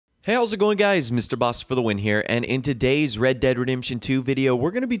Hey, how's it going, guys? Mr. Boss for the win here, and in today's Red Dead Redemption 2 video, we're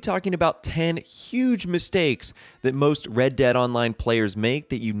going to be talking about 10 huge mistakes that most Red Dead Online players make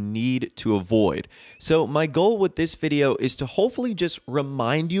that you need to avoid. So my goal with this video is to hopefully just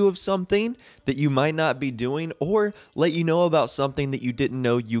remind you of something that you might not be doing, or let you know about something that you didn't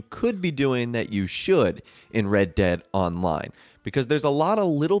know you could be doing that you should in Red Dead Online. Because there's a lot of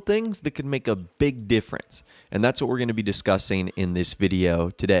little things that can make a big difference. And that's what we're going to be discussing in this video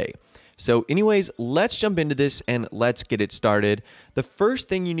today. So anyways, let's jump into this and let's get it started. The first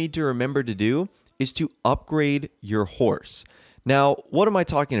thing you need to remember to do is to upgrade your horse. Now, what am I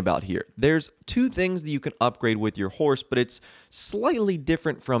talking about here? There's two things that you can upgrade with your horse, but it's slightly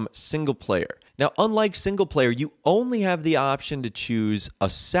different from single player. Now, unlike single player, you only have the option to choose a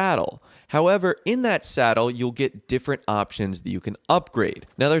saddle. However, in that saddle, you'll get different options that you can upgrade.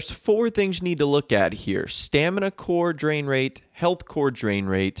 Now, there's four things you need to look at here: stamina core drain rate, health core drain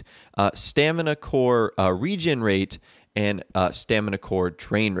rate, stamina core regen rate, and stamina core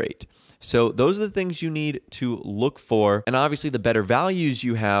drain rate. So those are the things you need to look for. And obviously, the better values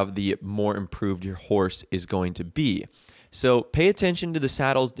you have, the more improved your horse is going to be. So pay attention to the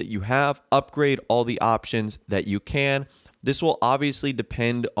saddles that you have, upgrade all the options that you can. This will obviously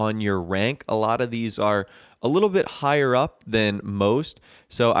depend on your rank. A lot of these are a little bit higher up than most.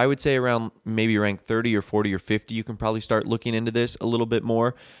 So I would say around maybe rank 30 or 40 or 50, you can probably start looking into this a little bit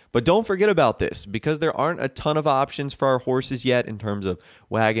more. But don't forget about this, because there aren't a ton of options for our horses yet in terms of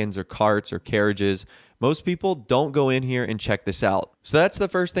wagons or carts or carriages. Most people don't go in here and check this out. So that's the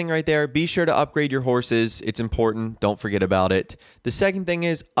first thing right there. Be sure to upgrade your horses. It's important. Don't forget about it. The second thing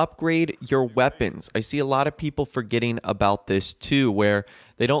is upgrade your weapons. I see a lot of people forgetting about this too, where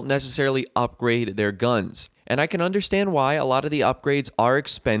they don't necessarily upgrade their guns. And I can understand why. A lot of the upgrades are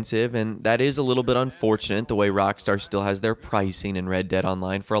expensive, and that is a little bit unfortunate the way Rockstar still has their pricing in Red Dead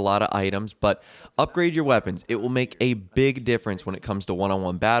Online for a lot of items. But upgrade your weapons. It will make a big difference when it comes to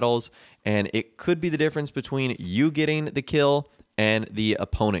one-on-one battles, and it could be the difference between you getting the kill and the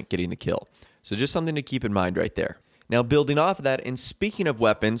opponent getting the kill. So just something to keep in mind right there. Now, building off of that, and speaking of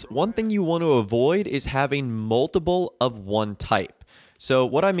weapons, one thing you want to avoid is having multiple of one type. So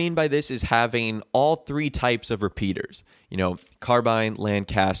what I mean by this is having all three types of repeaters, carbine,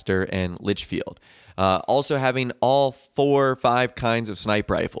 Lancaster, and Litchfield. Also having all 4 or 5 kinds of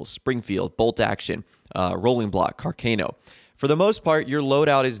sniper rifles: Springfield, bolt action, rolling block, Carcano. For the most part, your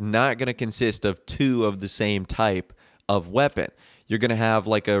loadout is not going to consist of 2 of the same type of weapon. You're going to have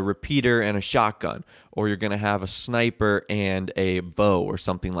like a repeater and a shotgun, or you're going to have a sniper and a bow or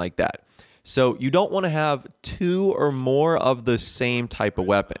something like that. So you don't want to have 2 or more of the same type of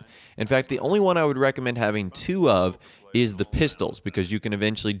weapon. In fact, the only one I would recommend having 2 of is the pistols, because you can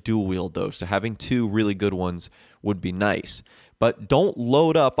eventually dual wield those. So having 2 really good ones would be nice. But don't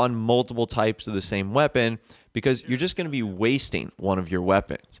load up on multiple types of the same weapon, because you're just going to be wasting one of your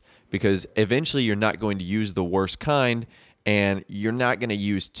weapons, because eventually you're not going to use the worst kind, and you're not going to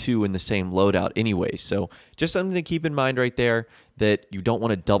use 2 in the same loadout anyway. So just something to keep in mind right there, that you don't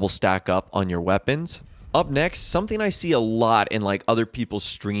want to double stack up on your weapons. Up next, something I see a lot in like other people's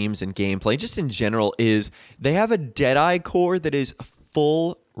streams and gameplay, just in general, is they have a Deadeye core that is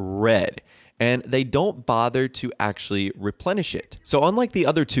full red, and they don't bother to actually replenish it. So unlike the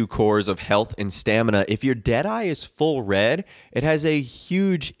other 2 cores of health and stamina, if your Deadeye is full red, it has a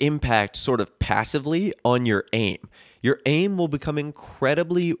huge impact sort of passively on your aim. Your aim will become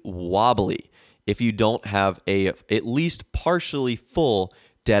incredibly wobbly if you don't have a at least partially full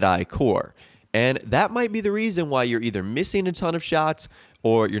Deadeye core. And that might be the reason why you're either missing a ton of shots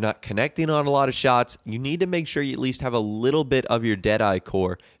or you're not connecting on a lot of shots. You need to make sure you at least have a little bit of your Deadeye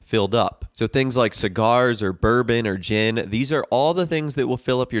core filled up. So things like cigars or bourbon or gin, these are all the things that will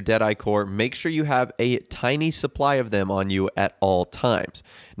fill up your Deadeye core. Make sure you have a tiny supply of them on you at all times.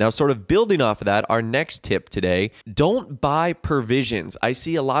 Now, sort of building off of that, our next tip today: don't buy provisions. I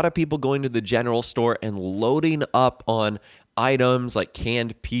see a lot of people going to the general store and loading up on items like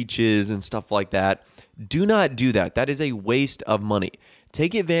canned peaches and stuff like that. Do not do that. That is a waste of money.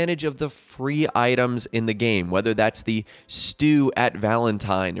 Take advantage of the free items in the game, whether that's the stew at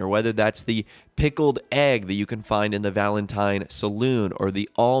Valentine, or whether that's the pickled egg that you can find in the Valentine Saloon, or the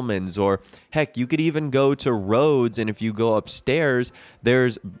almonds, or heck, you could even go to Rhodes, and if you go upstairs,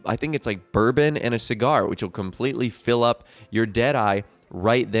 there's, I think it's like bourbon and a cigar, which will completely fill up your Deadeye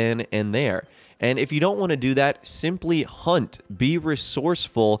right then and there. And if you don't want to do that, simply hunt, be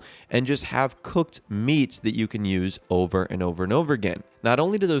resourceful, and just have cooked meats that you can use over and over and over again. Not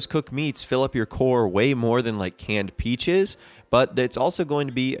only do those cooked meats fill up your core way more than like canned peaches, but it's also going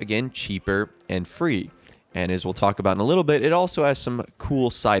to be, again, cheaper and free. And as we'll talk about in a little bit, it also has some cool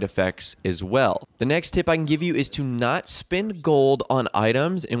side effects as well. The next tip I can give you is to not spend gold on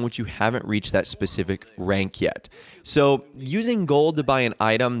items in which you haven't reached that specific rank yet. So using gold to buy an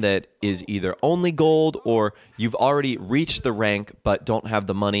item that is either only gold or you've already reached the rank but don't have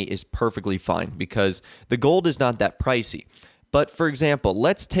the money is perfectly fine because the gold is not that pricey. But for example,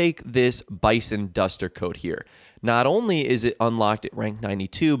 let's take this Bison Duster coat here. Not only is it unlocked at rank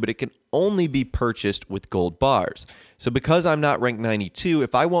 92, but it can only be purchased with gold bars. So because I'm not ranked 92,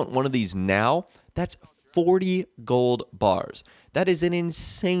 if I want one of these now, that's 40 gold bars. That is an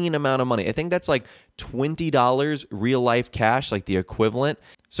insane amount of money. I think that's like $20 real life cash, like the equivalent.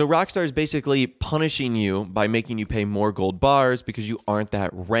 So Rockstar is basically punishing you by making you pay more gold bars because you aren't that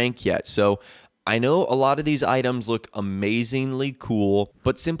rank yet. So I know a lot of these items look amazingly cool,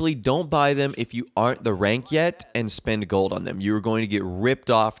 but simply don't buy them if you aren't the rank yet and spend gold on them. You're going to get ripped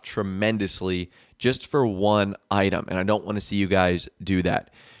off tremendously just for one item, and I don't want to see you guys do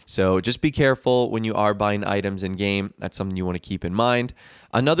that. So just be careful when you are buying items in game. That's something you want to keep in mind.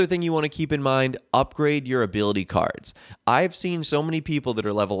 Another thing you want to keep in mind, upgrade your ability cards. I've seen so many people that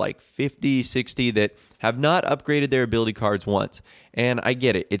are level like 50, 60 that have not upgraded their ability cards once. And I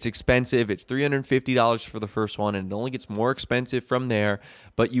get it. It's expensive. It's $350 for the first one, and it only gets more expensive from there.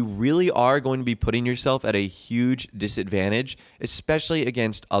 But you really are going to be putting yourself at a huge disadvantage, especially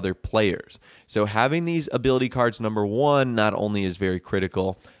against other players. So having these ability cards, number one, not only is very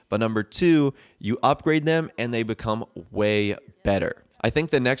critical, but number two, you upgrade them and they become way better. I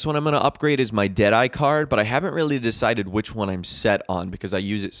think the next one I'm going to upgrade is my Deadeye card, but I haven't really decided which one I'm set on because I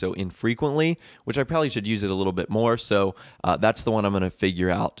use it so infrequently, which I probably should use it a little bit more. So that's the one I'm going to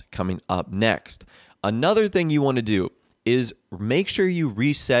figure out coming up next. Another thing you want to do is make sure you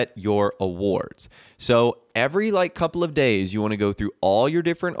reset your awards. So every couple of days, you want to go through all your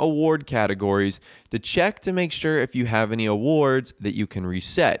different award categories to check to make sure if you have any awards that you can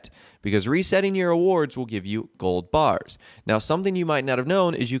reset, because resetting your awards will give you gold bars. Now, something you might not have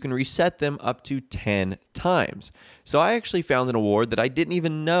known is you can reset them up to 10 times. So I actually found an award that I didn't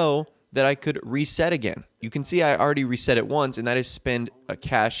even know that I could reset again. You can see I already reset it once, and that is spend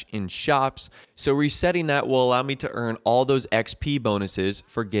cash in shops. So resetting that will allow me to earn all those XP bonuses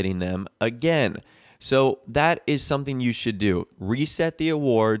for getting them again. So that is something you should do. Reset the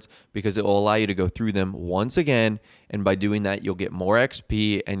awards because it will allow you to go through them once again. And by doing that, you'll get more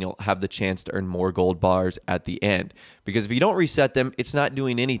XP and you'll have the chance to earn more gold bars at the end. Because if you don't reset them, it's not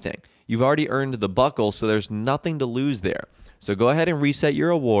doing anything. You've already earned the buckle, so there's nothing to lose there. So go ahead and reset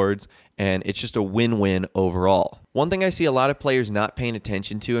your awards, and it's just a win-win overall. One thing I see a lot of players not paying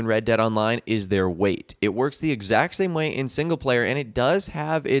attention to in Red Dead Online is their weight. It works the exact same way in single player, and it does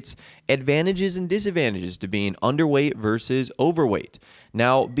have its advantages and disadvantages to being underweight versus overweight.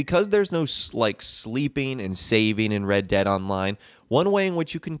 Now, because there's no sleeping and saving in Red Dead Online, one way in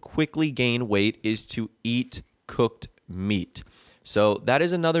which you can quickly gain weight is to eat cooked meat. So that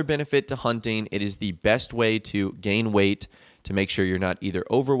is another benefit to hunting. It is the best way to gain weight, to make sure you're not either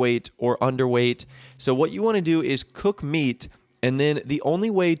overweight or underweight. So what you want to do is cook meat, and then the only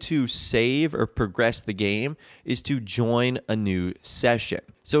way to save or progress the game is to join a new session.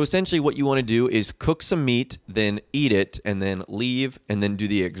 So essentially what you want to do is cook some meat, then eat it, and then leave, and then do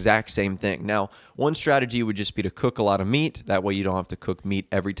the exact same thing. Now, one strategy would just be to cook a lot of meat. That way you don't have to cook meat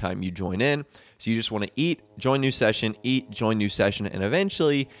every time you join in. So you just want to eat, join new session, eat, join new session, and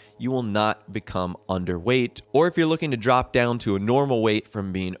eventually you will not become underweight. Or if you're looking to drop down to a normal weight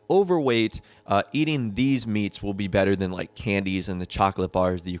from being overweight, eating these meats will be better than like candies and the chocolate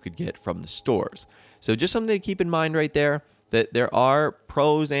bars that you could get from the stores. So just something to keep in mind right there, that there are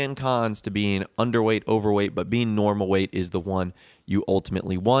pros and cons to being underweight, overweight, but being normal weight is the one you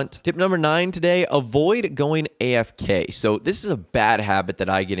ultimately want. Tip number 9 today, avoid going AFK. So this is a bad habit that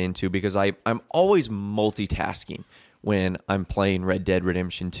I get into because I'm always multitasking when I'm playing Red Dead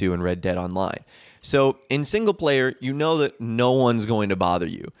Redemption 2 and Red Dead Online. So in single player, you know that no one's going to bother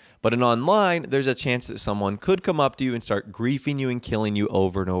you. But in online, there's a chance that someone could come up to you and start griefing you and killing you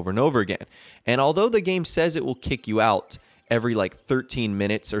over and over and over again. And although the game says it will kick you out every 13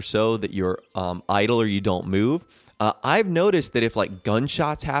 minutes or so that you're idle or you don't move, I've noticed that if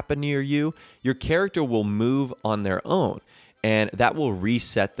gunshots happen near you, your character will move on their own, and that will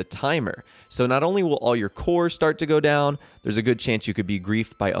reset the timer. So not only will all your cores start to go down, there's a good chance you could be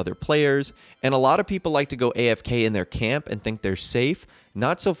griefed by other players. And a lot of people like to go AFK in their camp and think they're safe.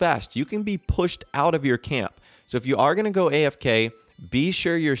 Not so fast. You can be pushed out of your camp. So if you are going to go AFK, be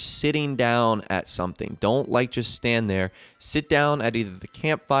sure you're sitting down at something. Don't just stand there. Sit down at either the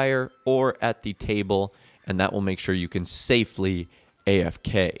campfire or at the table, and that will make sure you can safely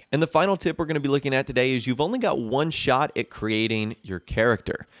AFK. And the final tip we're going to be looking at today is you've only got one shot at creating your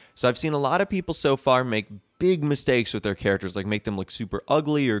character. So I've seen a lot of people so far make big mistakes with their characters, like make them look super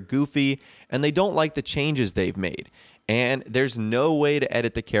ugly or goofy, and they don't like the changes they've made. And there's no way to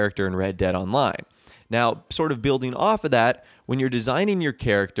edit the character in Red Dead Online. Now, sort of building off of that, when you're designing your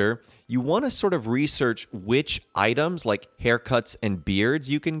character, you want to sort of research which items like haircuts and beards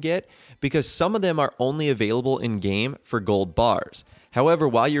you can get, because some of them are only available in-game for gold bars. However,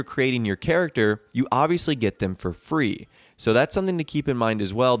 while you're creating your character, you obviously get them for free. So that's something to keep in mind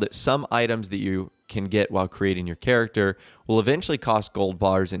as well, that some items that you can get while creating your character will eventually cost gold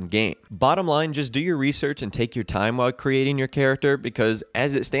bars in game. Bottom line, just do your research and take your time while creating your character, because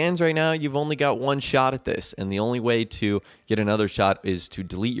as it stands right now, you've only got one shot at this, and the only way to get another shot is to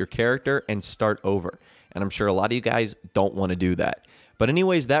delete your character and start over. And I'm sure a lot of you guys don't want to do that. But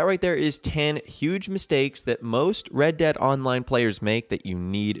anyways, that right there is 10 huge mistakes that most Red Dead Online players make that you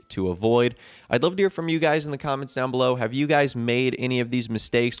need to avoid. I'd love to hear from you guys in the comments down below. Have you guys made any of these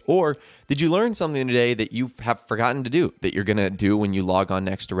mistakes, or did you learn something today that you have forgotten to do that you're going to do when you log on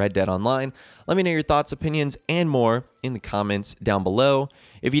next to Red Dead Online? Let me know your thoughts, opinions, and more in the comments down below.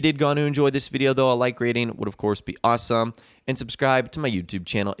 If you did go on to enjoy this video, though, a like rating would, of course, be awesome. And subscribe to my YouTube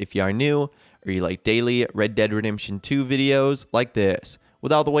channel if you are new, or you like daily Red Dead Redemption 2 videos like this.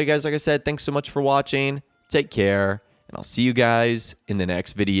 With all the way, guys, like I said, thanks so much for watching. Take care, and I'll see you guys in the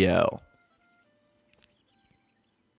next video.